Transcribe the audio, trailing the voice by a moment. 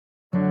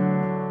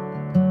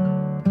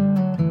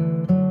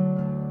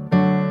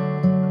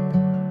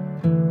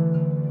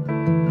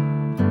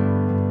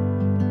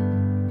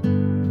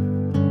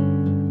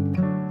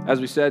As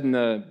we said in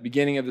the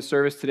beginning of the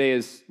service, today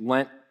is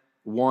Lent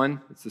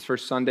 1. It's the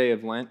first Sunday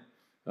of Lent.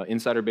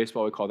 Insider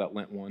baseball, we call that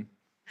Lent 1,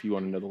 if you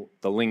want to know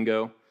the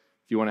lingo,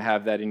 if you want to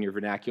have that in your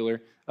vernacular.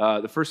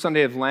 The first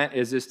Sunday of Lent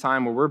is this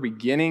time where we're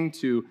beginning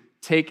to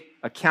take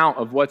account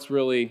of what's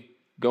really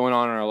going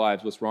on in our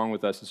lives, what's wrong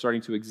with us, and starting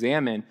to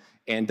examine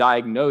and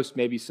diagnose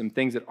maybe some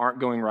things that aren't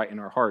going right in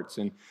our hearts.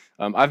 And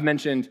I've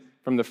mentioned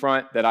from the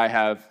front that I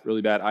have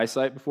really bad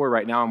eyesight before.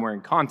 Right now I'm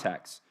wearing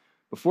contacts.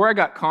 Before I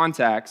got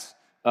contacts,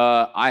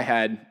 I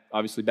had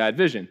obviously bad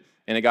vision,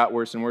 and it got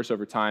worse and worse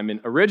over time. And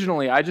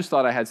originally, I just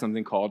thought I had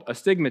something called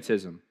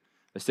astigmatism.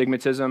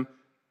 Astigmatism,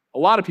 a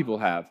lot of people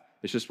have.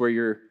 It's just where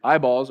your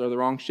eyeballs are the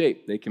wrong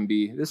shape. They can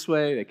be this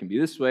way, they can be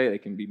this way, they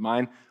can be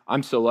mine.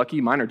 I'm so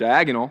lucky, mine are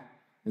diagonal,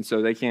 and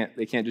so they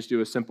can't just do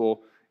a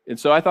simple. And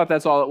so I thought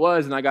that's all it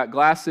was, and I got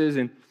glasses,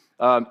 and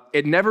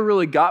it never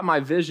really got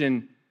my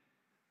vision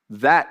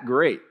that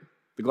great.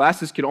 The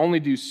glasses could only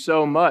do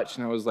so much,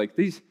 and I was like,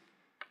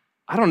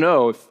 I don't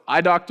know if eye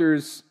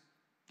doctors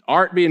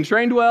aren't being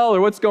trained well or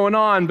what's going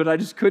on, but I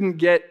just couldn't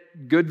get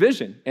good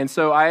vision. And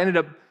so I ended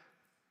up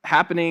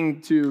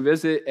happening to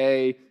visit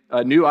a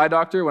new eye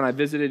doctor when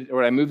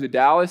I moved to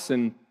Dallas,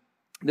 and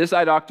this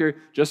eye doctor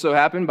just so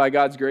happened, by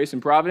God's grace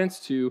and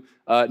providence, to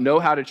know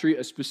how to treat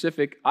a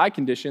specific eye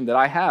condition that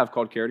I have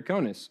called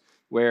keratoconus,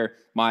 where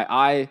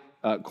my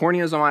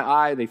corneas on my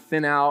eye, they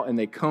thin out and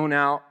they cone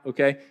out,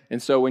 okay? And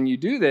so when you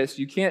do this,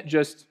 you can't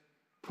just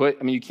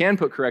you can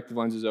put corrective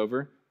lenses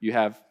over. You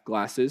have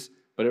glasses,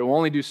 but it will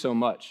only do so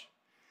much.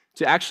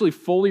 To actually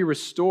fully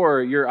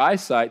restore your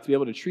eyesight, to be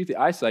able to treat the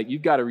eyesight,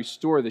 you've got to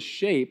restore the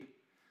shape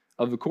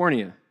of the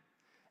cornea.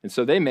 And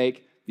so they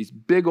make these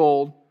big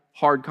old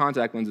hard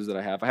contact lenses that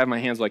I have. I have my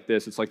hands like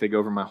this. It's like they go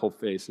over my whole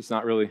face.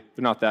 They're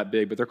not that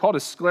big, but they're called a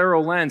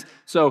scleral lens.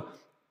 So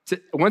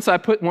once I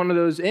put one of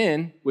those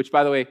in, which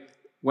by the way,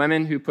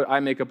 women who put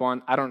eye makeup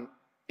on,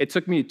 it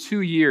took me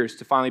 2 years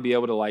to finally be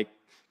able to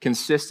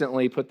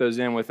consistently put those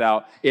in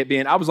without it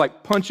being, I was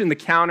punching the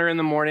counter in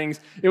the mornings.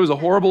 It was a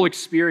horrible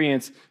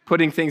experience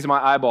putting things in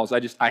my eyeballs.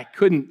 I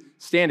couldn't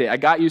stand it. I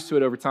got used to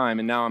it over time,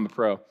 and now I'm a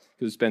pro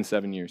because it's been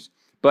 7 years.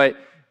 But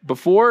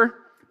before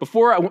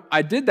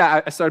I did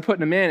that, I started putting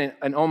them in,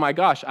 and oh my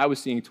gosh, I was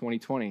seeing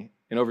 20/20.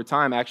 And over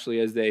time,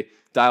 actually, as they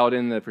dialed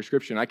in the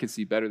prescription, I could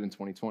see better than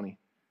 20/20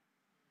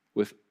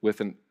 with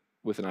an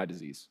eye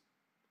disease,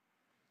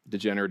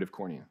 degenerative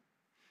cornea.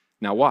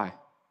 Now, why?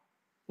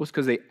 Well, it's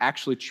because they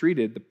actually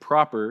treated the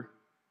proper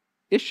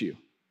issue,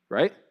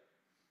 right?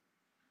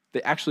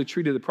 They actually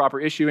treated the proper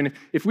issue. And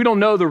if we don't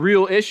know the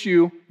real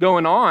issue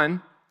going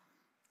on,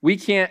 we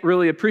can't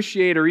really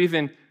appreciate or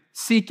even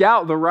seek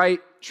out the right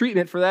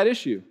treatment for that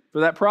issue,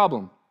 for that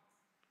problem.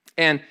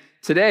 And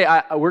today,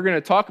 we're going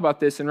to talk about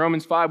this. In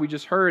Romans 5, we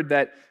just heard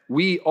that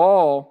we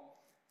all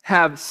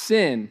have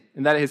sin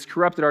and that it has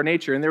corrupted our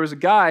nature. And there was a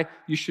guy,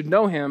 you should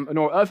know him, or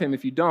know of him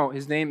if you don't.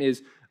 His name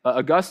is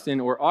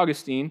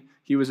Augustine.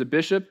 He was a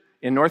bishop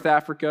in North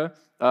Africa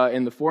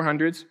in the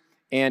 400s,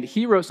 and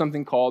he wrote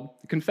something called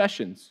the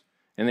Confessions.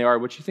 And they are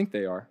what you think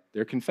they are.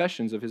 They're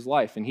confessions of his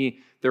life. And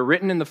they're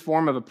written in the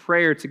form of a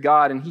prayer to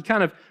God, and he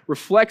kind of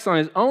reflects on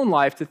his own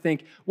life to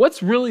think,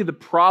 what's really the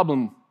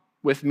problem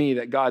with me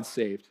that God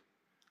saved?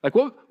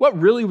 What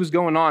really was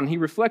going on? He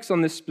reflects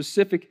on this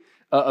specific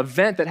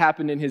event that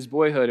happened in his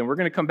boyhood, and we're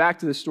going to come back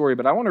to this story,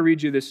 but I want to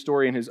read you this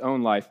story in his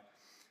own life.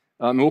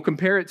 And we'll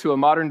compare it to a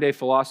modern-day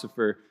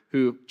philosopher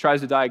who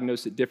tries to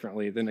diagnose it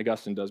differently than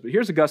Augustine does. But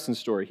here's Augustine's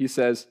story. He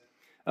says,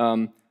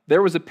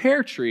 there was a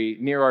pear tree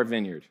near our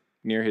vineyard,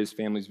 near his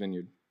family's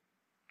vineyard,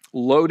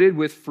 loaded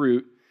with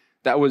fruit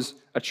that was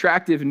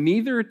attractive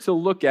neither to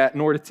look at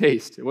nor to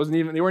taste. They weren't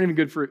even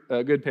good fruit,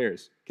 good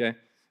pears, okay?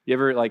 You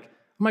ever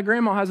my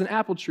grandma has an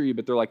apple tree,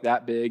 but they're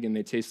that big and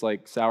they taste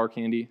like sour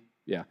candy?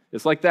 Yeah,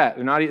 it's like that.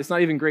 It's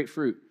not even great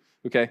fruit,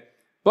 okay?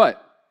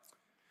 But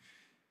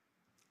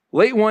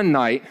late one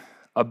night,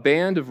 a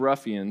band of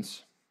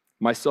ruffians,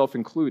 myself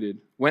included,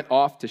 went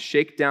off to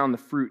shake down the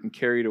fruit and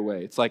carry it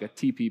away. It's like a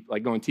TP,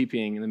 like going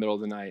TPing in the middle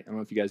of the night. I don't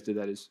know if you guys did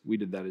that we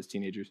did that as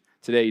teenagers.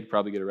 Today, you'd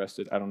probably get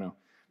arrested. I don't know.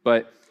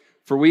 But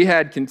for we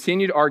had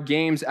continued our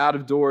games out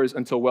of doors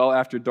until well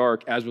after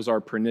dark, as was our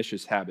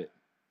pernicious habit.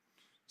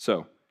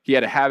 So he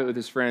had a habit with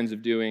his friends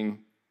of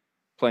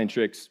playing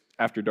tricks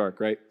after dark,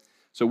 right?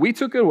 So we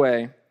took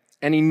away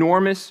an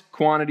enormous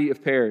quantity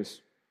of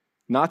pears,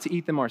 not to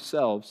eat them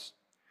ourselves,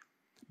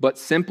 but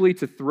simply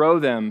to throw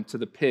them to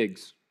the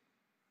pigs.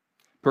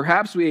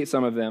 Perhaps we ate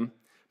some of them,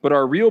 but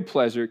our real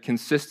pleasure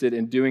consisted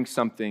in doing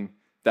something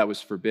that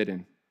was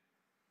forbidden.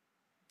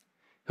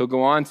 He'll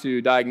go on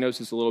to diagnose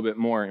this a little bit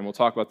more, and we'll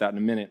talk about that in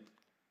a minute.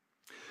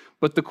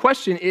 But the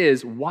question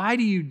is, why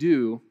do you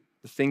do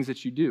the things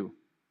that you do?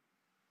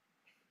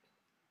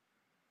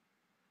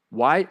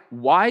 Why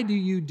do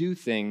you do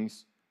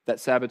things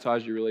that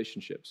sabotage your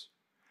relationships?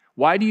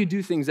 Why do you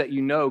do things that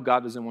you know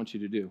God doesn't want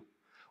you to do?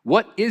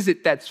 What is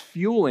it that's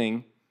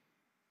fueling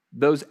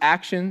those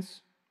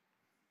actions,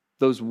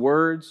 those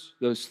words,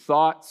 those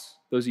thoughts,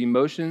 those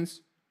emotions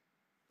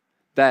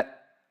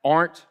that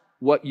aren't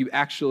what you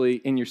actually,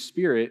 in your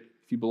spirit,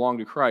 if you belong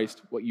to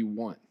Christ, what you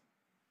want?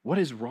 What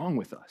is wrong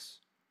with us?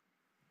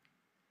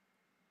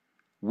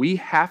 We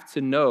have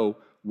to know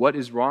what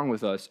is wrong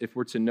with us if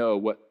we're to know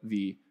what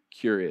the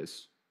cure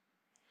is.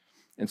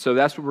 And so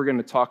that's what we're going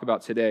to talk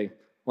about today.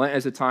 Lent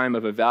is a time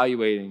of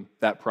evaluating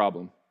that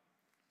problem.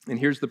 And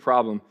here's the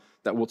problem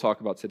that we'll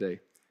talk about today.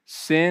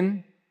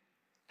 Sin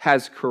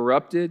has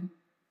corrupted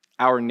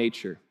our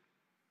nature.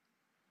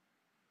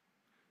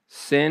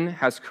 Sin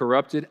has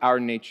corrupted our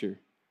nature,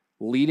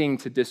 leading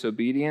to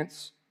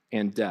disobedience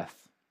and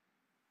death.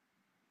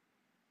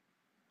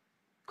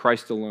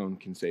 Christ alone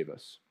can save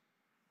us.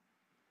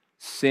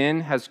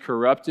 Sin has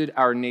corrupted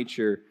our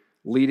nature,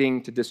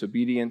 leading to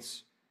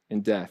disobedience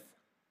and death.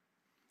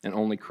 And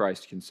only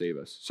Christ can save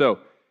us. So,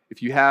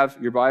 if you have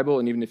your Bible,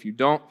 and even if you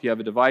don't, if you have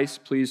a device,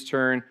 please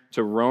turn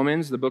to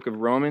Romans, the book of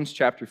Romans,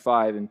 chapter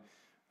 5. And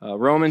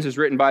Romans is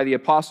written by the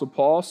Apostle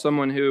Paul,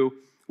 someone who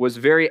was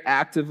very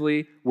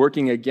actively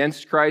working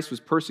against Christ, was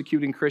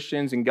persecuting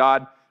Christians, and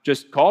God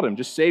just called him,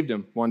 just saved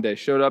him one day,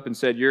 showed up and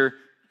said, "You're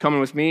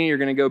coming with me, you're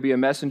going to go be a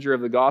messenger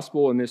of the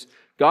gospel," and this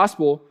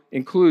gospel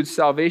includes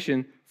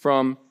salvation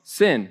from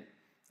sin.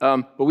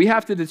 But we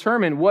have to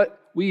determine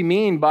what we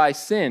mean by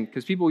sin,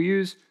 because people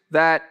use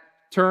that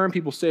term.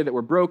 People say that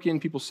we're broken.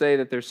 People say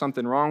that there's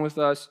something wrong with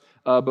us.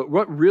 But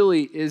what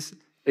really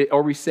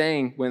are we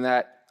saying when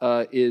that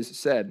is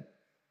said?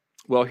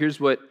 Well, here's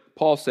what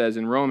Paul says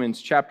in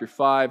Romans chapter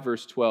 5,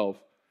 verse 12.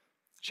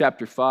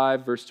 Chapter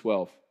 5, verse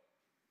 12.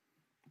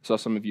 I saw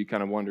some of you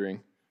kind of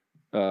wondering.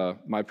 I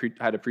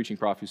had a preaching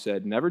prof who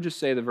said, never just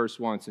say the verse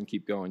once and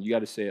keep going. You got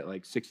to say it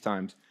like 6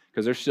 times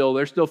because they're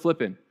still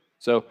flipping.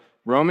 So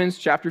Romans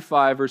chapter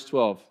 5, verse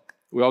 12.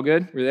 We all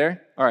good? We're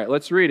there? All right,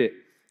 let's read it.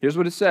 Here's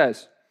what it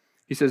says.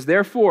 He says,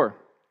 therefore,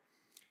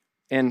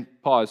 and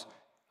pause,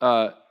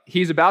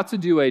 he's about to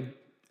do a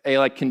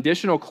like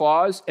conditional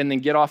clause and then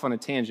get off on a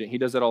tangent. He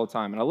does that all the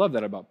time, and I love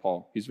that about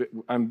Paul.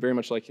 I'm very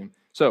much like him.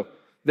 So,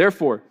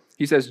 therefore,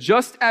 he says,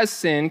 just as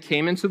sin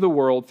came into the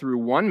world through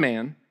one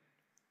man,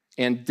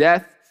 and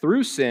death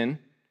through sin,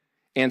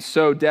 and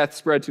so death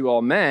spread to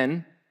all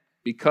men,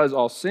 because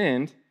all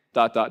sinned, ...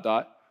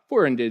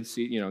 for and did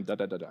see, ... and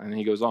then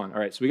he goes on. All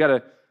right, so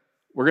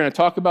we're going to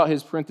talk about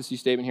his parenthesis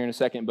statement here in a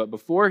second, but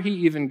before he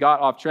even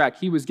got off track,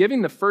 he was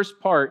giving the first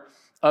part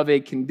of a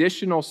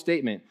conditional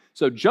statement.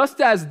 So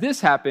just as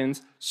this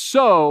happens,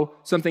 so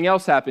something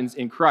else happens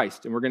in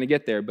Christ, and we're going to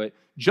get there, but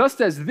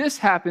just as this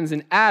happens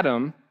in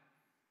Adam,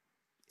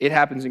 it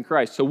happens in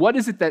Christ. So what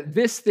is it that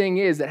this thing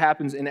is that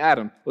happens in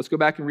Adam? Let's go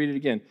back and read it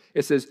again.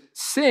 It says,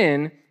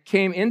 sin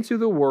came into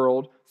the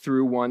world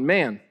through one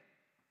man.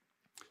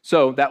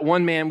 So that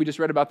one man, we just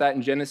read about that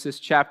in Genesis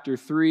chapter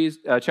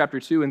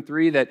 2 and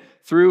 3, that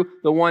through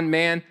the one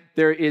man,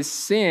 there is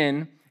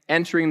sin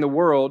entering the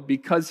world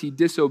because he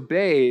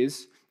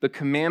disobeys the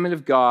commandment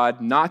of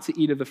God not to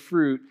eat of the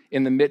fruit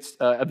in the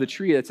midst of the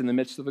tree that's in the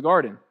midst of the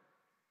garden.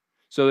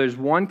 So there's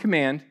one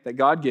command that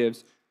God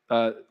gives,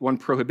 one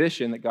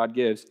prohibition that God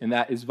gives, and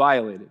that is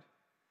violated.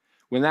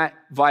 When that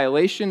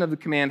violation of the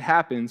command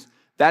happens,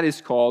 that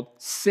is called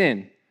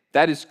sin.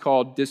 That is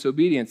called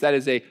disobedience. That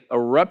is a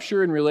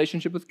rupture in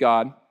relationship with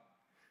God.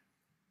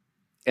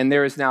 And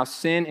there is now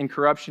sin and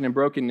corruption and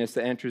brokenness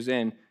that enters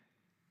in,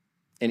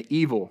 and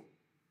evil,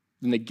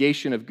 the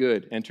negation of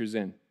good, enters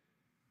in.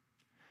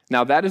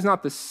 Now, that is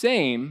not the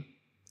same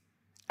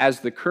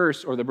as the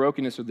curse or the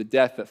brokenness or the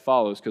death that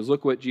follows, because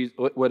look what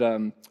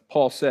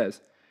Paul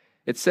says.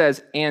 It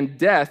says, and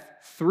death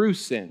through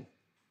sin.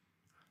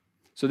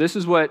 So this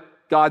is what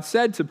God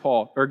said to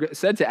Paul, or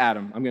said to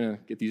Adam. I'm going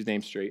to get these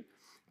names straight.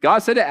 God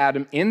said to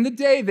Adam, in the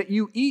day that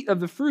you eat of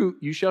the fruit,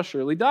 you shall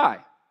surely die.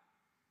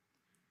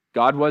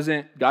 God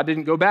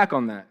didn't go back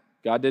on that.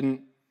 God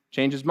didn't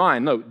change his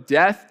mind. No,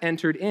 death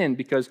entered in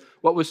because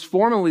what was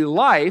formerly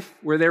life,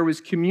 where there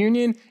was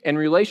communion and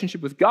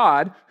relationship with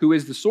God, who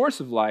is the source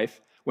of life,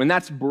 when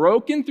that's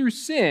broken through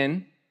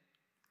sin,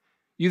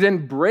 you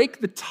then break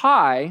the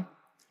tie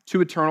to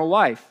eternal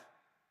life.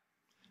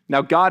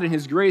 Now, God in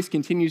his grace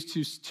continues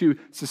to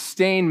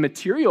sustain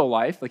material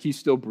life, like he's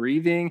still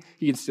breathing,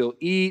 he can still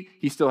eat,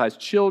 he still has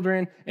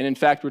children, and in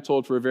fact, we're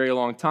told for a very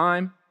long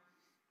time.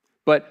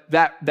 But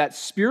that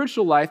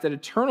spiritual life, that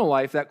eternal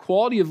life, that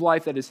quality of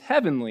life that is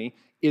heavenly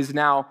is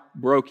now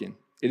broken.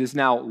 It is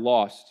now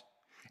lost.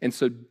 And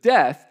so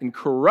death and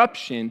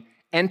corruption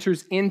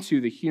enters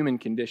into the human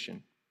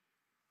condition.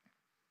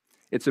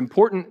 It's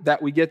important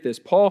that we get this.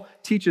 Paul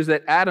teaches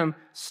that Adam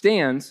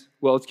stands,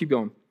 well, let's keep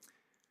going.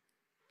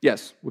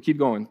 Yes, we'll keep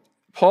going.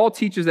 Paul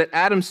teaches that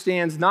Adam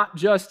stands not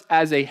just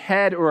as a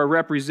head or a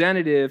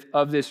representative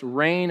of this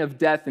reign of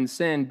death and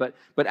sin, but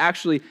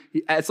actually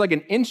it's like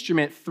an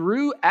instrument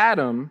through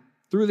Adam,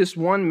 through this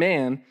one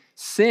man,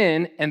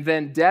 sin and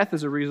then death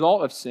as a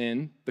result of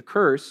sin, the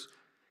curse,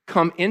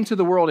 come into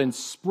the world and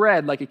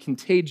spread like a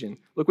contagion.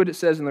 Look what it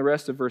says in the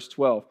rest of verse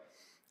 12.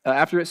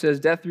 After it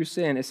says death through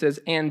sin, it says,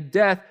 and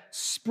death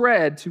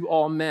spread to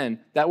all men.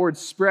 That word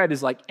spread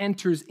is like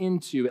enters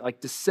into, it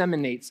like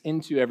disseminates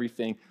into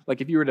everything.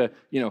 Like if you were to,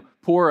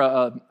 pour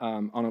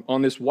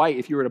on this white,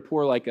 if you were to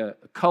pour like a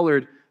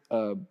colored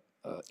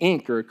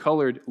ink or a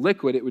colored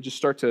liquid, it would just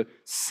start to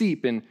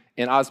seep and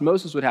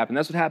osmosis would happen.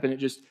 That's what happened. It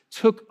just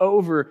took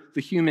over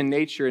the human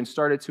nature and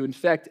started to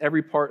infect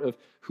every part of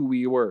who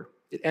we were.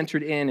 It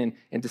entered in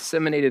and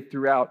disseminated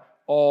throughout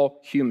all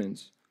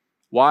humans.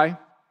 Why?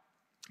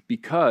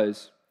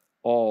 Because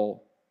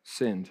all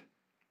sinned.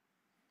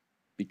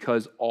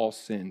 Because all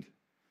sinned.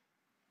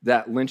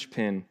 That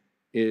linchpin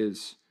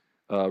is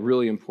a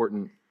really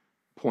important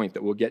point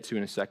that we'll get to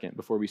in a second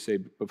before we say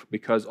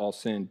because all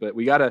sinned. But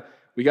we gotta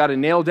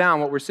nail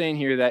down what we're saying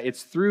here, that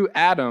it's through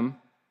Adam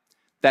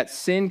that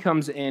sin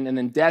comes in and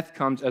then death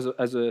comes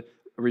as a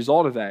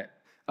result of that.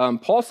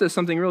 Paul says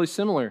something really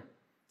similar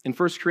in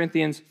 1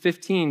 Corinthians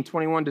 15,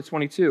 21 to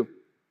 22.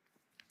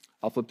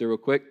 I'll flip there real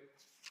quick.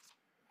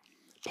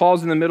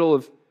 Paul's in the middle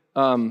of,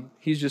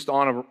 he's just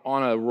on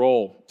a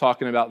roll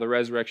talking about the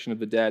resurrection of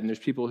the dead, and there's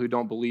people who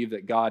don't believe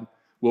that God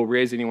will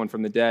raise anyone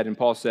from the dead, and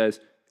Paul says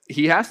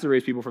he has to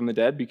raise people from the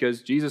dead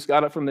because Jesus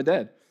got up from the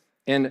dead.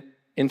 And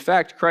in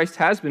fact, Christ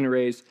has been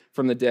raised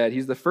from the dead.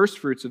 He's the first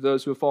fruits of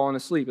those who have fallen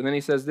asleep. And then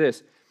he says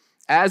this,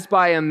 as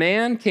by a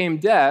man came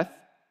death,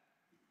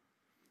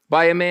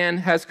 by a man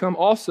has come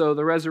also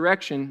the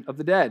resurrection of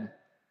the dead.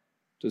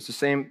 So it's the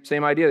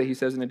same idea that he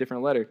says in a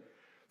different letter.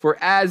 For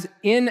as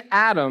in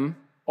Adam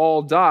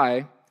all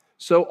die,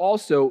 so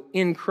also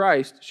in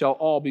Christ shall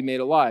all be made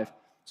alive.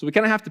 So we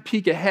kind of have to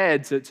peek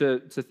ahead to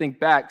think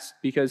back,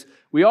 because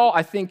we all,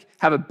 I think,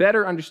 have a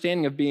better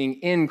understanding of being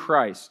in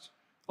Christ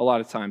a lot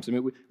of times. I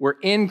mean, we're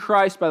in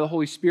Christ by the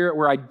Holy Spirit.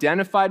 We're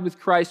identified with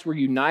Christ. We're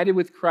united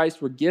with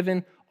Christ. We're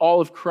given all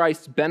of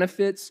Christ's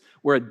benefits.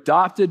 We're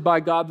adopted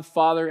by God the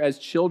Father as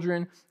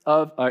children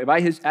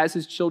as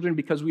his children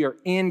because we are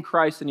in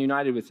Christ and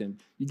united with him.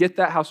 You get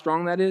that, how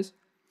strong that is?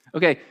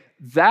 Okay,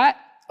 that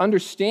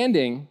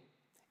understanding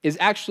is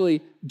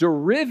actually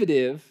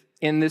derivative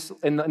in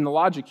the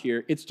logic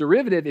here. It's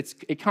derivative.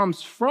 It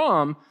comes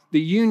from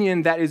the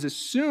union that is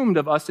assumed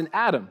of us and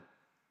Adam.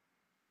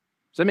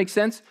 Does that make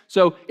sense?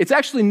 So it's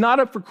actually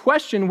not up for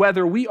question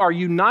whether we are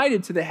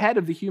united to the head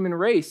of the human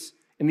race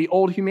in the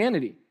old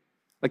humanity.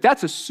 Like,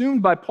 that's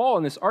assumed by Paul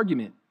in this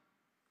argument.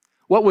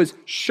 What was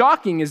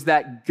shocking is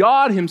that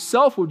God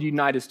himself would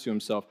unite us to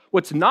himself.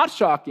 What's not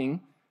shocking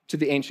to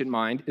the ancient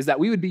mind is that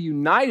we would be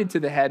united to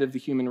the head of the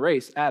human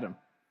race, Adam.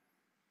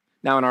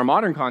 Now, in our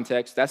modern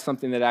context, that's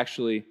something that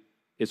actually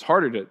is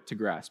harder to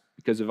grasp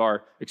because of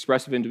our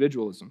expressive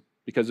individualism,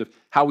 because of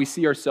how we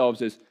see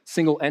ourselves as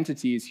single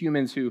entities,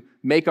 humans who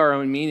make our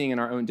own meaning and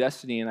our own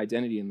destiny and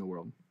identity in the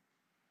world.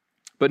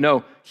 But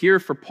no, here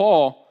for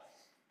Paul,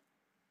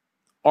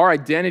 our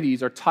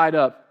identities are tied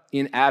up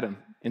in Adam.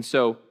 And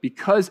so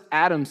because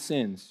Adam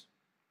sins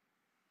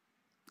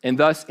and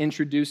thus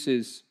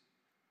introduces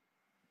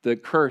the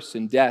curse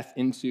and death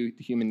into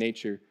the human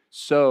nature,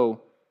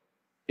 so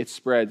it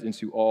spreads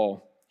into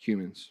all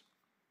humans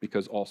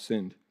because all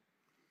sinned.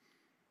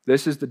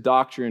 This is the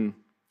doctrine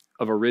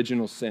of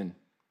original sin.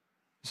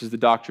 This is the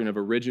doctrine of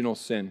original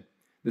sin.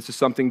 This is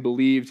something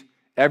believed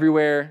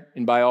everywhere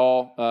and by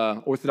all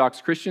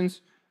Orthodox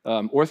Christians,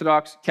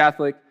 Orthodox,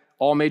 Catholic,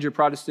 all major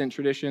Protestant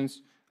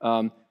traditions.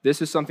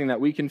 This is something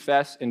that we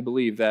confess and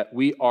believe, that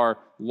we are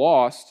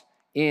lost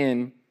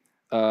in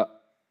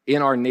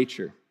our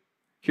nature.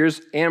 Here's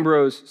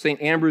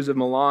St. Ambrose of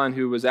Milan,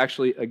 who was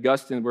actually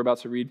Augustine. We're about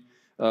to read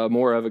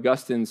more of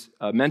Augustine's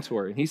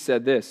mentor. And he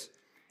said this,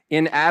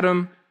 in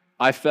Adam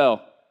I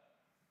fell.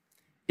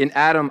 In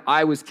Adam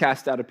I was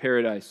cast out of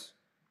paradise.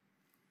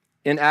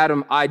 In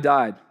Adam I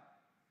died.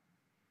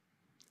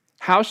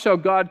 How shall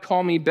God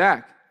call me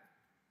back?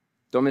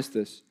 Don't miss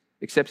this.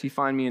 Except he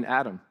find me in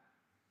Adam.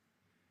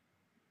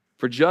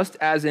 For just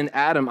as in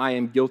Adam I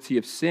am guilty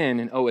of sin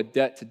and owe a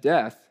debt to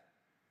death,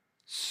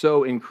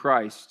 so in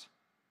Christ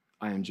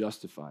I am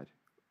justified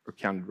or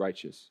counted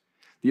righteous.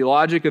 The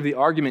logic of the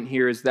argument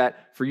here is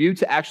that for you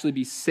to actually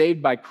be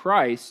saved by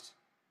Christ,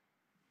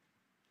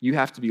 you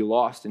have to be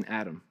lost in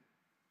Adam.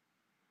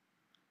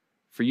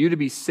 For you to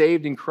be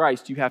saved in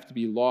Christ, you have to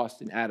be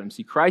lost in Adam.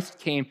 See, Christ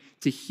came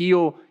to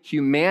heal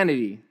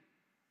humanity,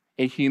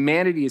 and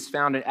humanity is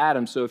found in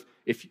Adam. So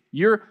if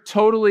you're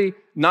totally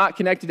not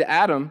connected to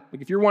Adam,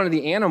 like if you're one of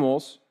the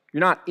animals, you're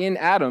not in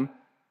Adam,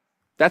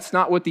 that's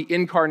not what the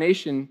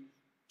incarnation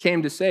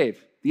came to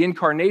save. The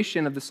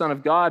incarnation of the Son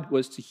of God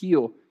was to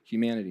heal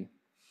humanity.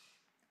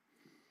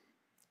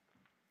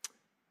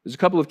 There's a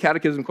couple of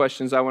catechism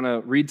questions I want to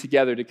read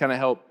together to kind of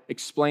help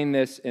explain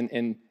this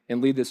and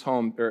lead this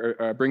home,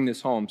 or bring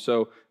this home.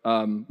 So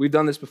we've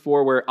done this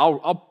before where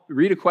I'll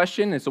read a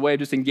question. It's a way of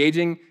just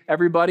engaging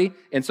everybody.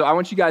 And so I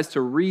want you guys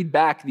to read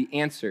back the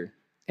answer,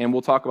 and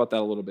we'll talk about that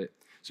a little bit.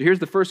 So here's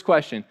the first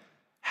question.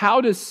 How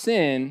does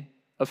sin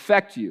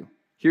affect you?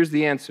 Here's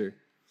the answer.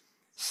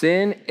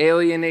 Sin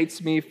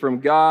alienates me from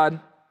God,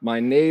 my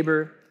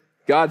neighbor,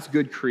 God's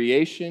good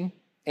creation,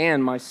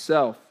 and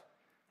myself.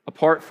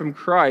 Apart from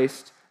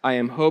Christ, I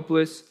am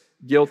hopeless,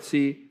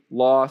 guilty,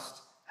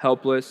 lost,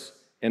 helpless,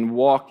 and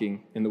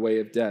walking in the way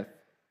of death.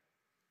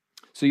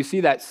 So you see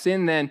that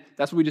sin then,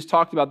 that's what we just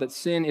talked about, that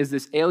sin is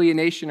this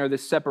alienation or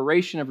this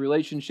separation of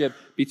relationship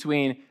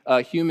between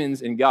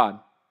humans and God.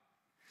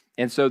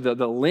 And so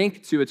the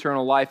link to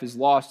eternal life is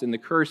lost, and the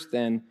curse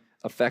then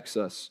affects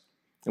us.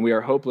 And we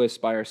are hopeless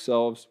by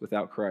ourselves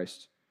without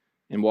Christ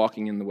and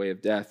walking in the way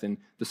of death. And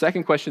the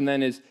second question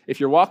then is, if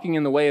you're walking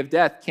in the way of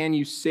death, can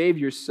you save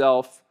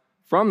yourself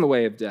from the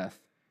way of death?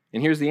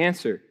 And here's the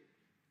answer.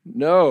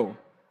 No,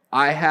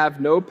 I have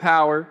no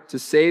power to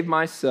save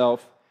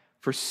myself,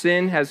 for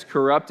sin has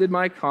corrupted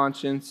my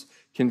conscience,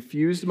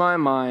 confused my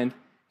mind,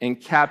 and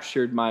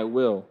captured my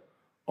will.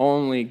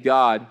 Only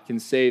God can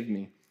save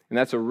me. And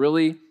that's a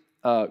really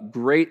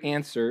great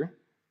answer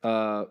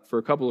for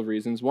a couple of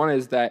reasons. One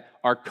is that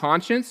our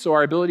conscience, so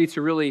our ability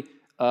to really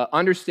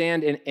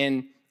understand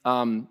and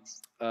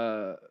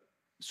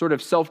sort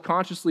of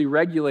self-consciously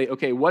regulate,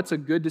 okay, what's a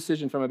good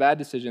decision from a bad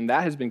decision,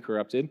 that has been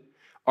corrupted.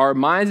 Our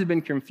minds have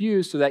been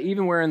confused so that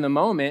even where in the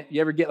moment,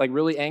 you ever get like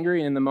really angry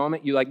and in the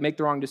moment you like make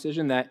the wrong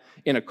decision, that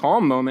in a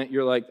calm moment,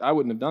 you're like, I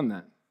wouldn't have done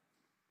that.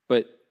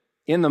 But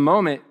in the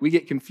moment, we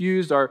get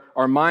confused.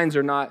 Our minds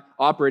are not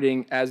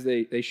operating as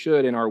they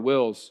should in our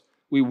wills.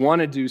 We want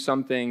to do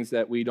some things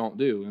that we don't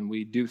do, and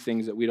we do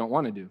things that we don't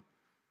want to do.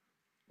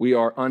 We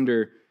are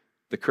under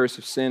the curse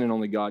of sin, and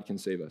only God can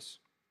save us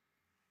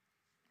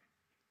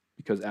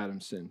because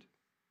Adam sinned.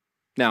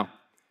 Now,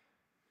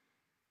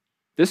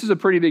 this is a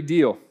pretty big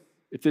deal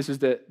if this is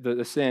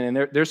the sin,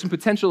 and there's some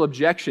potential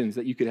objections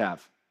that you could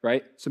have,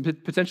 right? Some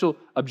potential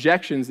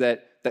objections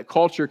that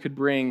culture could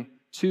bring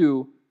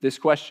to this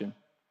question,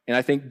 and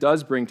I think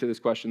does bring to this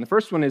question. The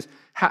first one is,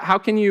 how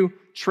can you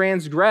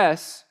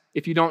transgress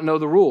if you don't know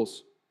the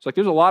rules? It's like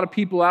there's a lot of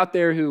people out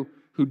there who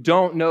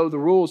don't know the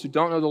rules, who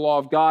don't know the law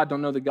of God,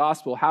 don't know the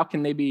gospel. How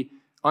can they be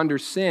under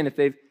sin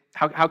if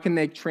how can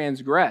they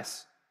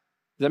transgress?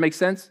 Does that make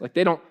sense? Like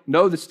they don't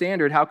know the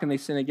standard, how can they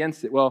sin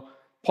against it? Well,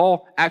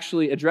 Paul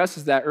actually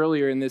addresses that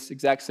earlier in this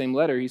exact same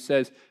letter. He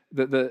says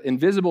that the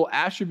invisible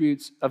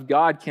attributes of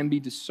God can be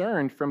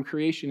discerned from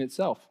creation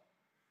itself.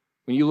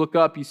 When you look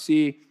up, you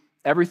see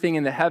everything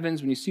in the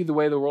heavens. When you see the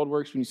way the world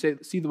works, when you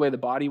see the way the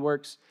body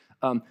works,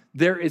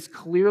 there is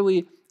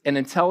clearly an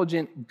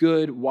intelligent,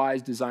 good,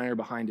 wise designer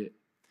behind it.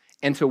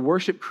 And to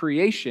worship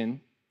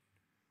creation,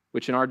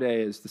 which in our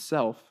day is the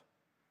self,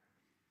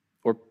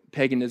 or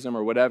paganism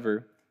or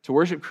whatever, to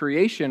worship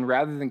creation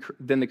rather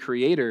than the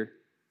creator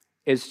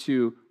is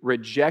to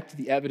reject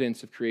the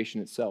evidence of creation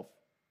itself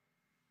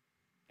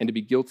and to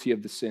be guilty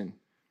of the sin.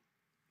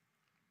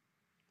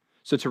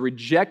 So to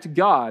reject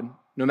God,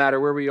 no matter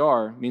where we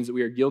are, means that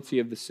we are guilty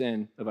of the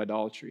sin of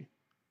idolatry.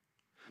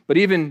 But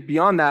even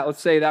beyond that, let's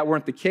say that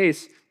weren't the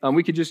case,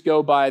 we could just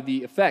go by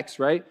the effects,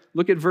 right?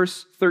 Look at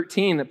verse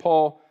 13 that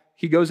Paul,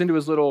 he goes into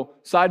his little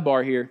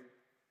sidebar here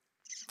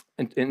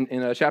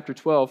in chapter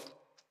 12,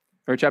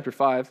 or chapter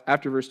 5,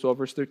 after verse 12,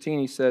 verse 13,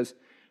 he says,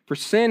 "For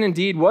sin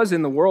indeed was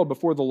in the world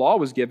before the law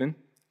was given,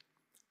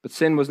 but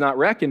sin was not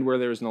reckoned where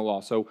there is no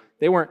law." So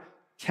they weren't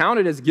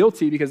counted as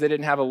guilty because they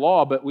didn't have a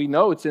law, but we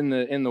know it's in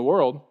the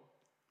world.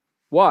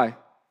 Why?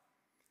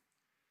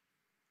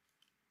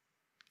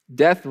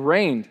 Death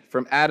reigned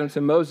from Adam to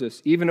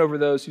Moses, even over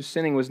those whose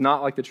sinning was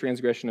not like the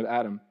transgression of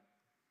Adam,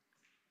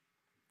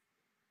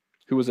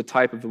 who was a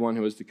type of the one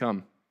who was to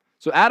come.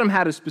 So Adam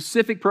had a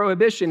specific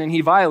prohibition, and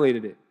he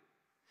violated it.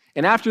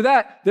 And after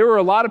that, there were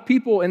a lot of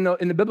people in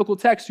the biblical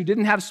text who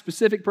didn't have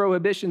specific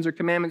prohibitions or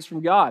commandments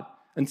from God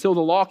until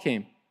the law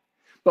came.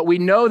 But we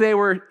know they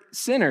were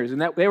sinners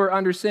and that they were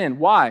under sin.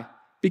 Why?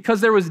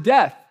 Because there was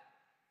death.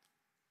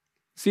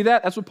 See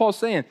that? That's what Paul's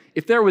saying.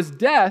 If there was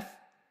death,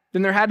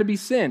 then there had to be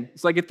sin.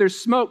 It's like if there's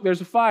smoke,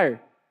 there's a fire.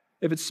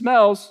 If it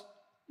smells,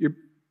 your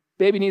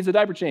baby needs a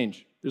diaper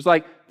change.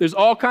 There's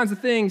all kinds of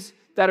things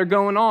that are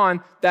going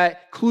on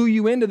that clue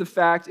you into the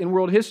fact in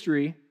world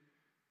history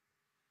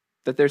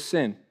that there's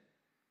sin.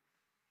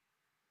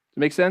 Does it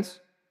make sense?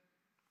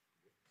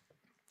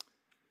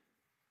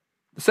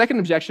 The second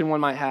objection one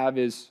might have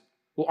is,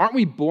 well, aren't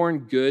we born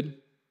good?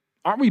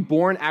 Aren't we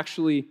born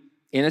actually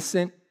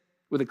innocent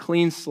with a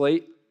clean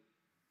slate?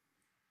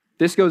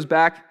 This goes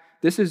back,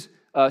 this is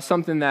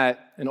something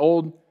that an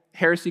old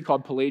heresy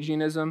called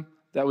Pelagianism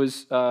that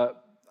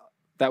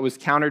was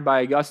countered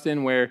by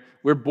Augustine, where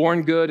we're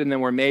born good and then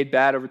we're made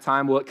bad over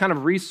time. Well, it kind of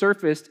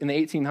resurfaced in the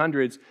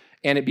 1800s,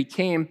 and it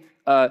became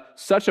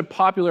such a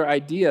popular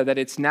idea that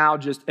it's now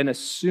just an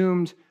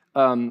assumed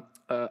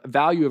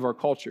value of our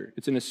culture.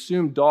 It's an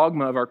assumed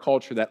dogma of our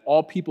culture that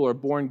all people are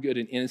born good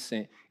and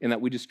innocent and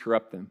that we just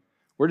corrupt them.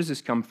 Where does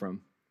this come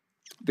from?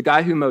 The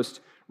guy who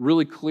most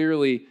really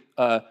clearly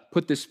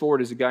put this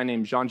forward is a guy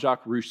named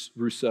Jean-Jacques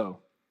Rousseau.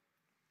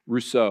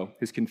 Rousseau,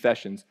 his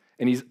Confessions.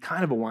 And he's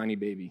kind of a whiny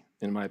baby,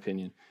 in my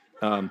opinion.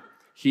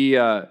 He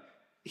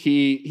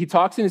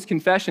talks in his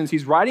Confessions.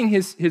 He's writing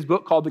his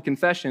book called The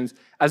Confessions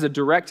as a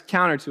direct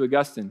counter to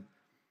Augustine.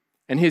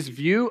 And his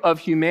view of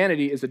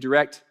humanity is a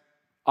direct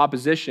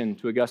opposition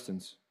to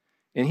Augustine's.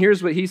 And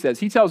here's what he says.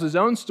 He tells his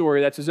own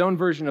story. That's his own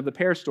version of the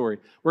pear story.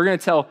 We're going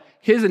to tell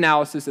his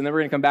analysis, and then we're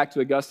going to come back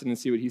to Augustine and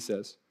see what he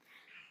says.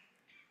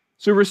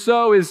 So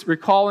Rousseau is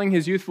recalling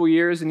his youthful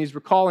years, and he's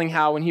recalling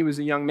how when he was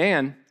a young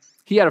man,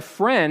 he had a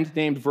friend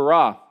named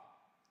Vera.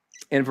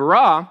 And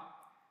Vera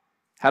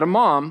had a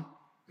mom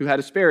who had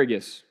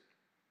asparagus.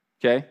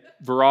 Okay?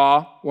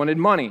 Vara wanted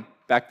money.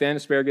 Back then,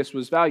 asparagus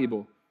was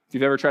valuable. If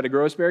you've ever tried to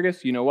grow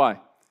asparagus, you know why.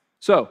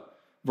 So,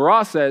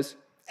 Vara says,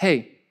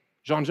 hey,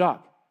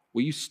 Jean-Jacques,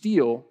 will you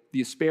steal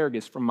the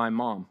asparagus from my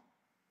mom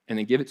and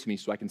then give it to me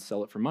so I can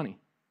sell it for money?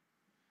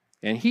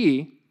 And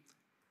he,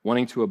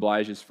 wanting to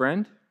oblige his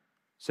friend,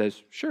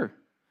 says, sure.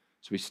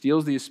 So he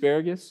steals the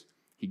asparagus,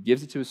 he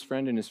gives it to his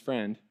friend, and his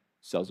friend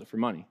sells it for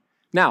money.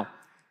 Now,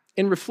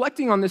 in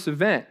reflecting on this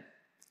event,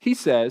 he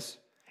says,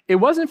 it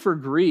wasn't for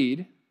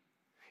greed,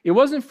 it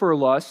wasn't for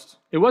lust,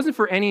 it wasn't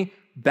for any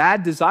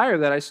bad desire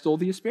that I stole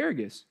the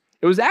asparagus.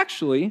 It was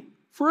actually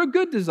for a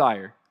good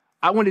desire.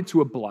 I wanted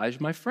to oblige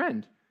my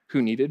friend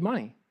who needed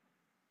money.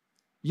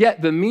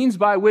 Yet the means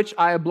by which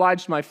I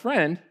obliged my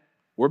friend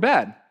were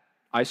bad.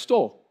 I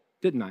stole,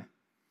 didn't I?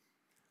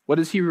 What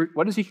does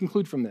he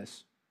conclude from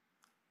this?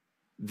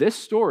 This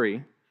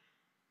story,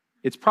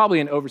 it's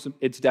definitely an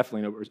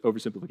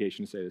oversimplification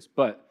to say this,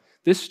 but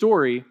this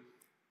story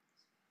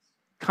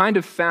kind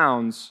of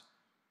founds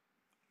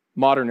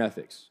modern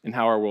ethics and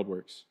how our world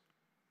works.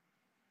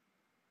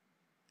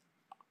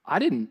 I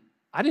didn't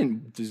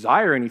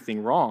desire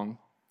anything wrong.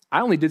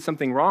 I only did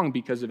something wrong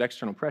because of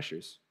external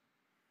pressures.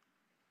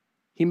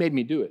 He made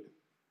me do it.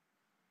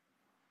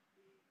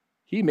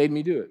 He made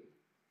me do it.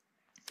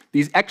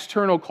 These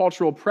external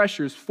cultural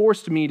pressures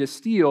forced me to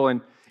steal,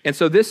 and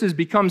so this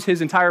becomes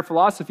his entire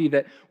philosophy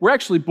that we're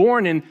actually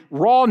born in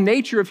raw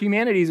nature of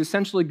humanity is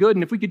essentially good,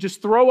 and if we could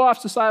just throw off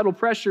societal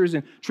pressures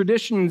and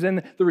traditions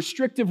and the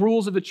restrictive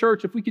rules of the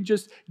church, if we could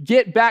just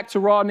get back to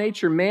raw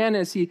nature, man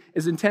as he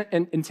is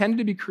intended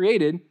to be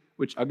created,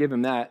 which I'll give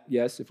him that,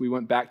 yes, if we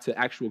went back to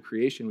actual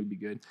creation, we'd be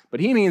good. But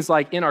he means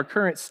like in our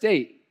current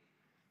state,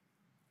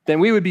 then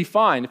we would be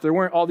fine if there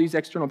weren't all these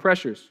external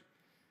pressures.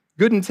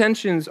 Good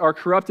intentions are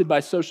corrupted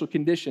by social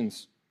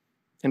conditions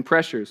and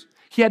pressures.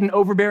 He had an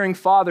overbearing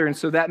father, and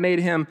so that made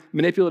him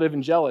manipulative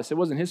and jealous. It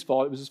wasn't his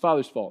fault, it was his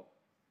father's fault.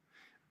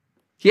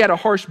 He had a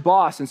harsh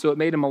boss, and so it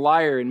made him a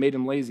liar and made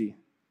him lazy.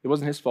 It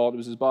wasn't his fault, it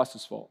was his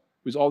boss's fault.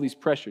 It was all these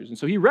pressures. And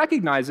so he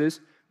recognizes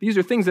these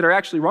are things that are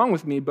actually wrong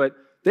with me, but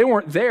they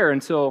weren't there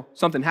until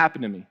something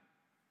happened to me.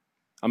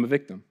 I'm a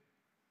victim.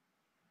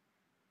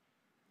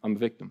 I'm a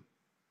victim.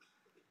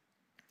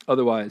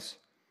 Otherwise,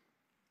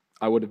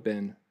 I would have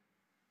been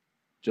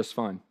just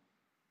fine.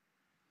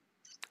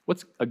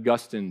 What's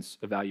Augustine's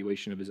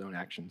evaluation of his own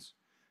actions?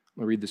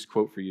 I'm going to read this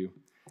quote for you.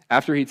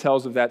 After he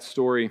tells of that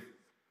story,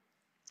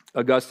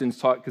 Augustine's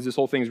taught, because this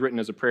whole thing is written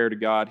as a prayer to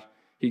God,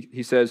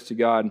 he says to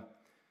God,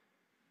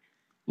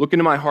 "Look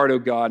into my heart, O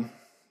God,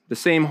 the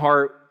same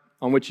heart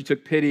on which you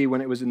took pity when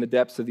it was in the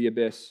depths of the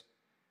abyss.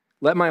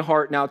 Let my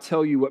heart now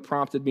tell you what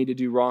prompted me to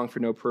do wrong for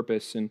no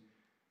purpose and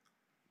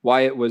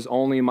why it was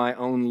only my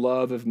own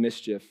love of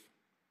mischief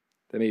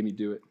that made me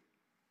do it.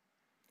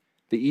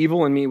 The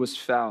evil in me was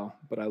foul,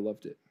 but I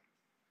loved it.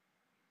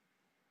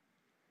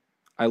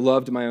 I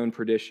loved my own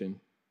perdition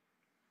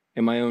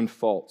and my own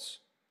faults,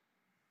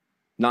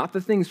 not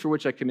the things for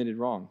which I committed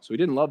wrong." So he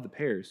didn't love the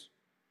pears,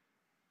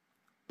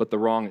 but the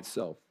wrong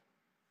itself.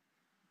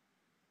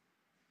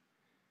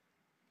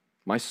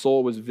 "My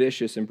soul was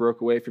vicious and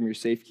broke away from your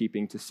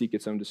safekeeping to seek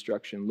its own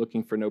destruction,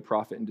 looking for no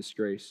profit and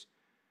disgrace,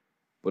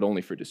 but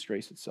only for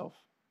disgrace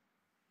itself."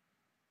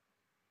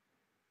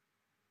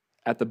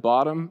 At the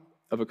bottom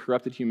of a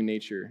corrupted human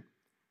nature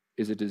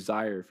is a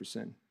desire for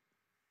sin.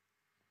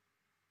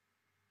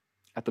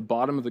 At the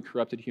bottom of the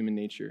corrupted human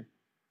nature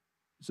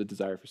is a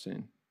desire for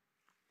sin.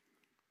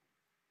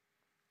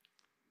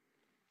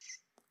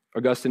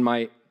 Augustine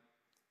might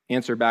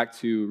answer back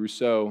to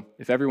Rousseau,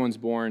 if everyone's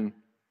born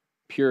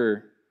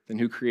pure, then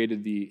who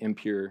created the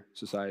impure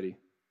society?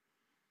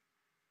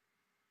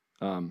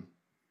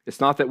 It's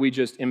not that we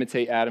just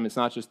imitate Adam. It's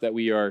not just that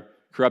we are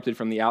corrupted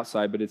from the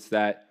outside, but it's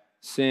that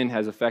sin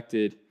has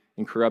affected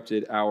and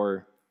corrupted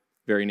our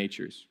very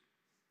natures.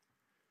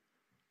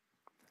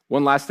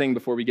 One last thing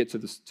before we get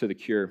to the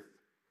cure.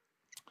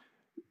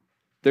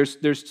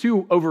 There's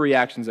two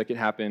overreactions that can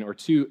happen, or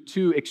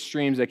two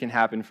extremes that can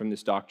happen from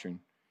this doctrine.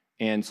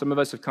 And some of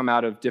us have come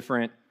out of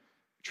different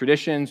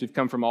traditions. We've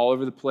come from all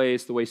over the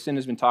place. The way sin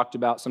has been talked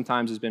about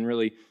sometimes has been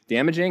really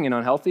damaging and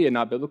unhealthy and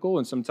not biblical,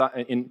 and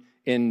sometimes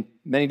in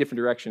many different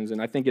directions.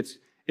 And I think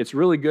it's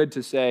really good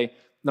to say,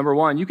 number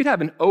one, you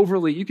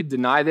could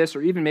deny this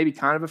or even maybe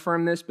kind of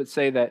affirm this, but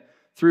say that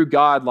through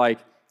God,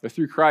 or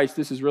through Christ,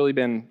 this has really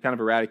been kind of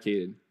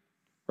eradicated,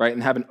 right?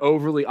 And have an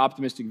overly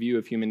optimistic view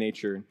of human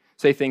nature and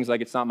say things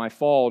like it's not my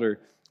fault or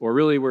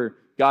really where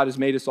God has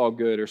made us all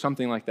good or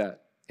something like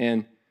that.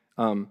 And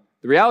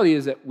the reality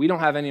is that we don't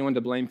have anyone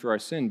to blame for our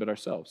sin but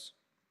ourselves.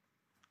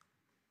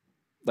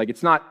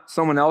 It's not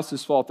someone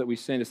else's fault that we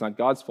sin. It's not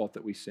God's fault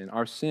that we sin.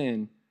 Our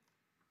sin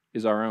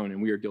is our own,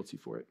 and we are guilty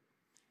for it.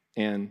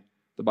 And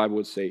the Bible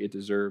would say it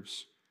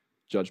deserves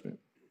judgment.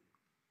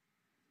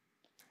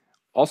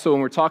 Also,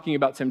 when we're talking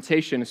about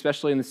temptation,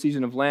 especially in the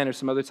season of Lent or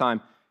some other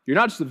time, you're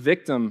not just a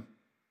victim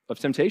of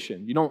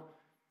temptation. You don't,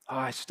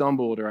 I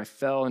stumbled or I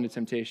fell into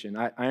temptation.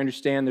 I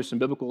understand there's some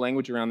biblical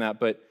language around that,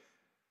 but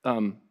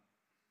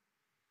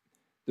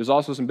there's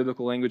also some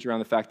biblical language around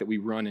the fact that we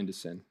run into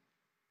sin.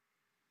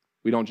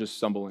 We don't just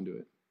stumble into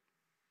it.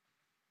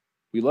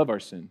 We love our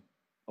sin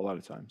a lot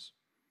of times,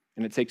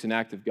 and it takes an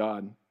act of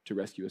God to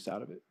rescue us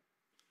out of it.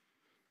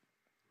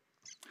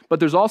 But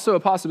there's also a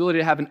possibility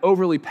to have an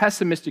overly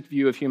pessimistic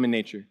view of human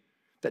nature,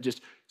 that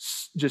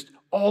just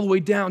all the way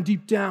down,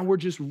 deep down, we're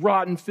just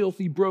rotten,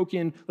 filthy,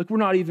 broken, like we're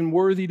not even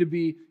worthy to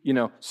be,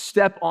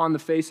 step on the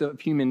face of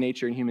human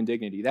nature and human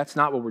dignity. That's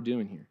not what we're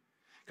doing here.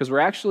 Because we're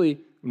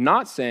actually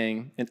not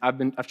saying, and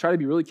I've tried to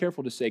be really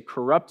careful to say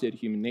corrupted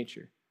human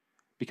nature,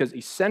 because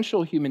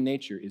essential human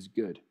nature is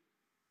good,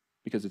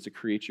 because it's a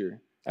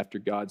creature after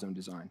God's own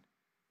design.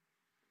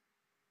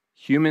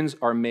 Humans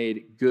are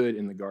made good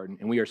in the garden,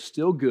 and we are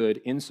still good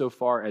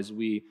insofar as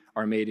we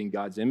are made in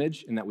God's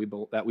image, and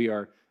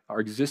that our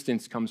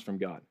existence comes from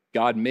God.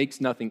 God makes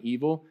nothing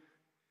evil.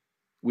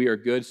 We are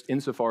good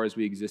insofar as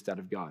we exist out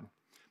of God.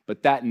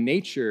 But that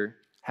nature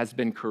has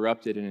been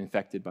corrupted and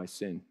infected by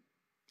sin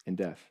and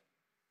death.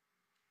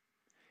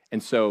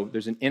 And so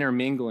there's an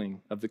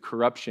intermingling of the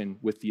corruption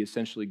with the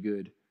essentially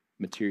good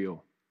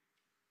material.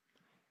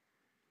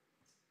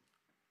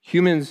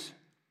 Humans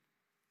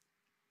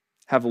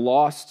have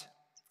lost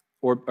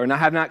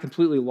have not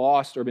completely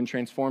lost or been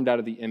transformed out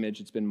of the image.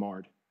 It's been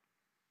marred.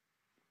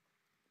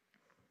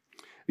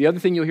 The other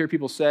thing you'll hear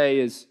people say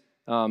is,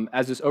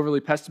 as this overly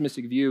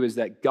pessimistic view, is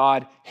that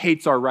God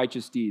hates our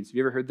righteous deeds. Have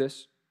you ever heard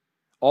this?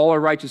 All our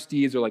righteous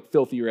deeds are like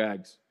filthy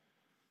rags.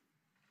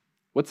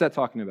 What's that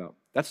talking about?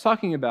 That's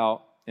talking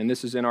about, and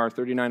this is in our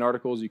 39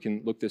 articles, you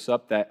can look this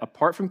up, that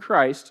apart from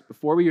Christ,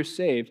 before we are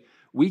saved,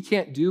 we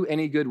can't do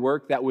any good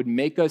work that would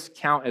make us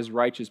count as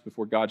righteous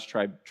before God's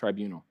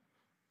tribunal.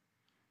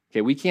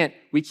 Okay, we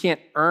can't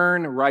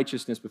earn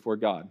righteousness before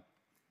God.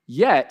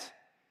 Yet,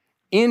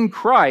 in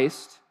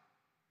Christ,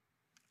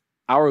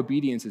 our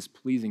obedience is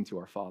pleasing to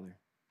our Father.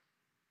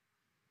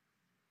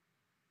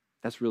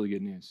 That's really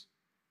good news.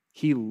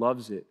 He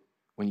loves it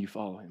when you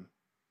follow him,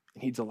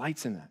 and he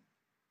delights in that.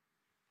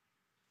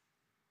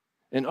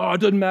 And,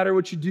 it doesn't matter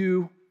what you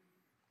do.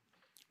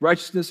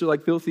 Righteousness are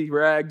like filthy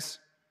rags.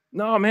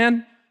 No,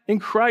 man, in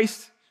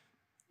Christ,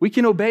 we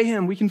can obey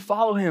him. We can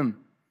follow him.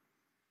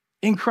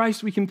 In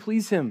Christ, we can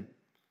please him.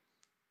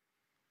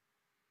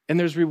 And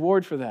there's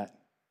reward for that.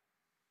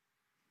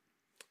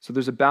 So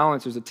there's a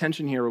balance, there's a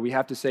tension here where we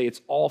have to say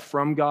it's all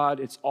from God,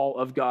 it's all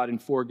of God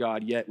and for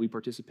God, yet we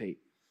participate.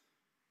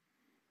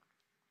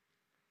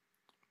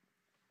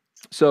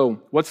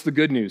 So what's the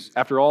good news?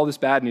 After all this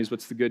bad news,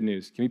 what's the good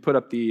news? Can we put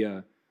up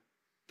the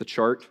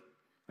chart?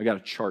 I got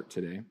a chart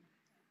today.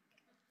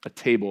 A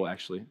table,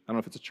 actually. I don't know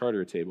if it's a chart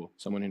or a table.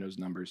 Someone who knows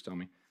numbers, tell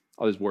me.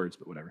 All these words,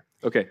 but whatever.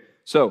 Okay,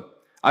 so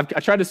I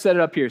tried to set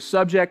it up here.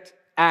 Subject,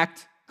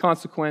 act,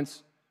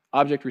 consequence,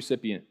 object,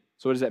 recipient.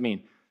 So what does that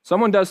mean?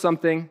 Someone does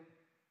something.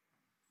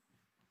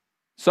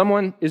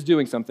 Someone is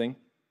doing something.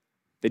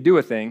 They do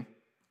a thing.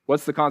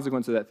 What's the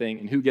consequence of that thing,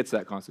 and who gets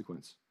that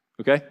consequence?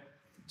 Okay?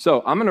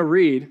 So I'm going to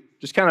read,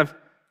 just kind of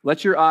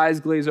let your eyes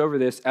glaze over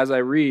this as I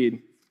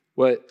read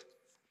what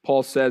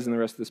Paul says in the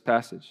rest of this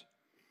passage.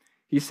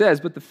 He says,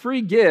 "But the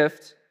free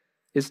gift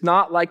is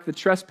not like the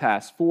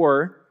trespass,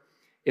 for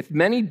if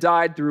many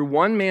died through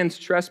one man's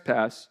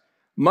trespass,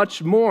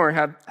 much more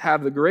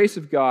have the grace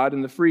of God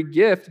and the free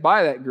gift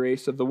by that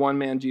grace of the one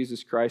man,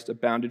 Jesus Christ,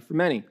 abounded for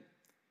many.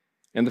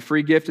 And the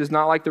free gift is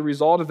not like the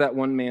result of that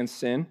one man's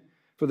sin,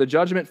 for the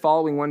judgment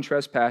following one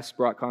trespass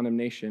brought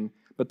condemnation,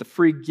 but the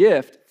free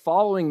gift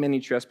following many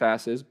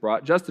trespasses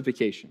brought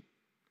justification.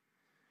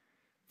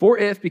 For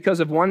if,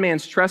 because of one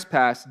man's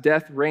trespass,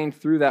 death reigned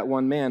through that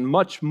one man,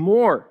 much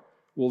more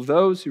will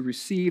those who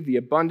receive the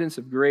abundance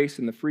of grace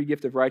and the free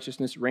gift of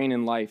righteousness reign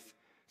in life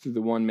through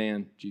the one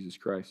man, Jesus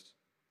Christ.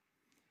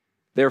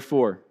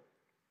 Therefore,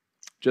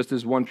 just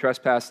as one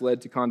trespass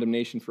led to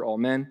condemnation for all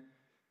men,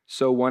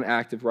 so one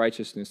act of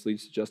righteousness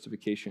leads to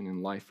justification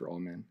and life for all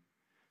men.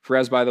 For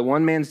as by the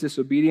one man's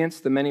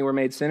disobedience the many were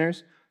made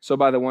sinners, so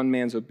by the one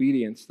man's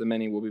obedience the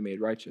many will be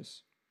made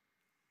righteous."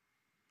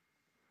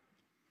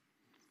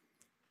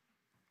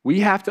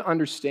 We have to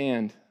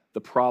understand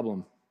the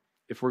problem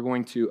if we're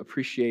going to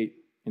appreciate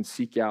and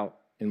seek out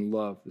and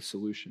love the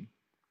solution.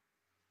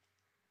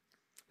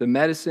 The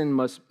medicine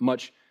must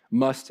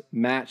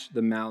match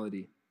the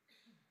malady.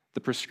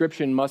 The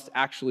prescription must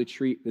actually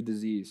treat the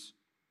disease.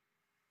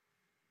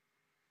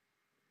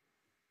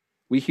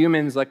 We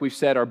humans, like we've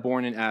said, are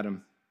born in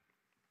Adam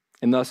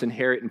and thus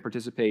inherit and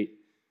participate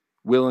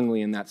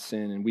willingly in that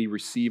sin, and we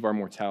receive our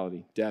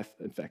mortality. Death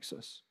infects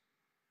us.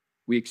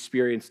 We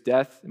experience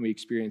death and we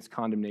experience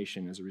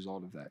condemnation as a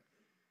result of that.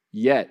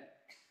 Yet,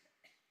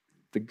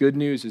 the good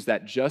news is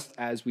that just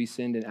as we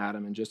sinned in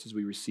Adam and just as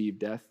we receive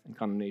death and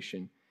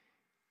condemnation,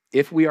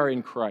 if we are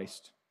in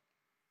Christ,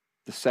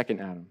 the second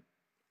Adam,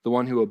 the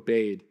one who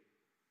obeyed,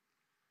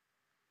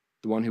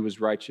 the one who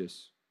was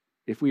righteous,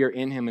 if we are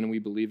in him and we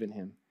believe in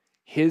him,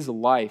 his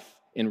life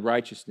in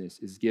righteousness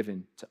is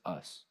given to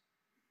us.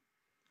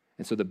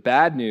 And so the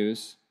bad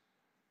news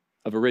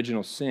of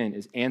original sin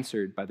is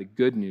answered by the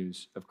good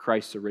news of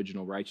Christ's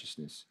original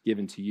righteousness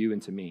given to you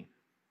and to me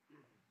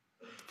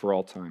for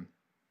all time.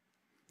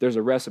 There's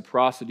a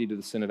reciprocity to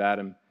the sin of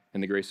Adam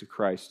and the grace of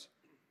Christ.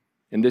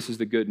 And this is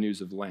the good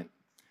news of Lent,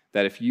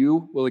 that if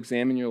you will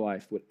examine your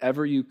life,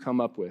 whatever you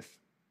come up with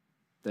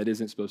that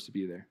isn't supposed to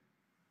be there,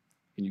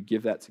 and you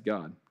give that to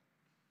God,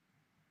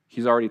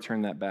 he's already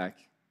turned that back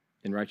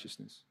in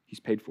righteousness. He's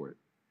paid for it.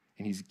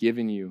 And he's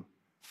given you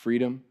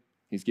freedom.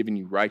 He's given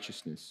you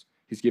righteousness.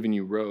 He's given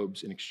you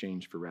robes in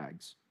exchange for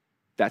rags.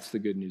 That's the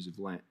good news of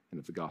Lent and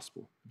of the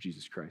gospel of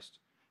Jesus Christ,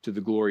 to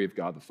the glory of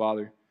God the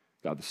Father,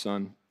 God the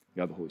Son,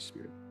 God the Holy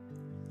Spirit.